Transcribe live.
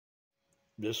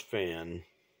This fan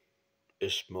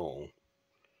is small,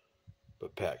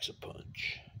 but packs a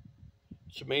punch.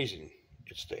 It's amazing.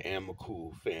 It's the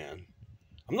AMOCOOL fan.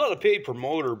 I'm not a paid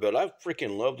promoter, but I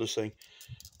freaking love this thing.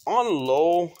 On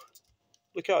low,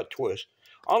 look how it twists.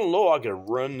 On low, I can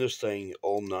run this thing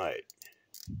all night.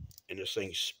 And this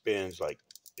thing spins like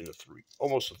in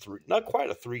almost a three, not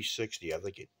quite a 360. I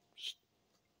think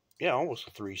almost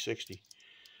a 360.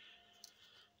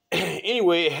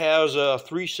 Anyway, it has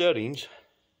 3 settings.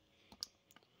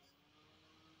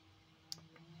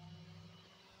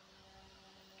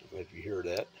 If you hear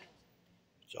that,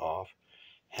 it's off.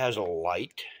 Has a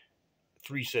light,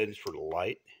 3 settings for the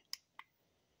light.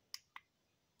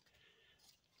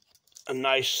 A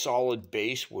nice solid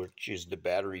base, which is the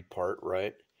battery part,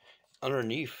 right?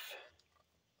 Underneath,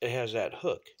 it has that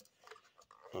hook.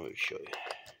 Let me show you.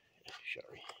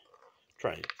 Sorry.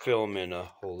 Trying to film and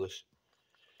hold this.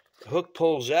 The hook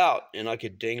pulls out, and I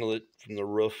could dangle it from the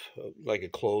roof like a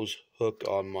clothes hook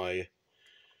on my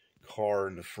car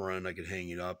in the front. I could hang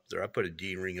it up there. I put a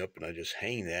D-ring up, and I just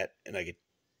hang that, and I could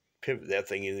pivot that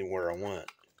thing anywhere I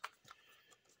want.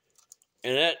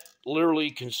 And that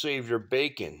literally can save your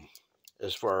bacon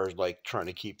as far as like trying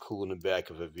to keep cool in the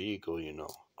back of a vehicle, you know.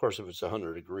 Of course, if it's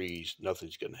 100 degrees,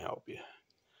 nothing's going to help you.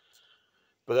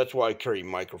 But that's why I carry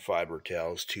microfiber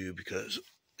towels too, because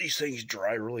these things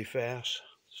dry really fast.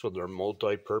 So they're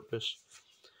multi-purpose.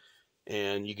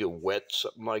 And you get wet,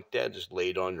 something like that, just lay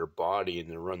it on your body and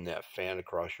then run that fan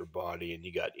across your body, and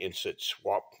you got instant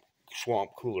swamp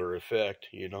cooler effect,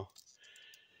 you know.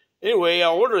 Anyway,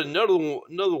 I ordered another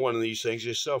one of these things.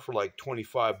 They sell for like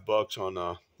 $25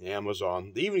 on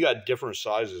Amazon. They even got different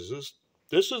sizes.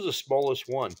 This is the smallest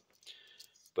one,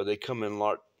 but they come in a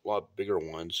lot bigger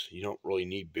ones. You don't really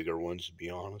need bigger ones, to be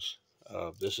honest.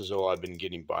 This is all I've been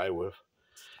getting by with.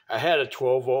 I had a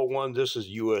 12-volt one. This is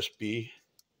USB.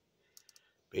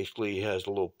 Basically, it has a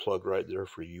little plug right there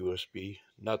for USB.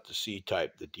 Not the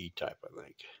C-type, the D-type, I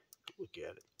think. Look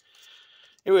at it.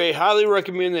 Anyway, highly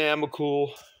recommend the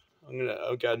AMOCOOL.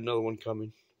 I've got another one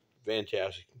coming.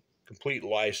 Fantastic. Complete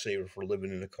lifesaver for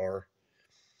living in a car.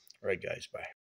 All right, guys. Bye.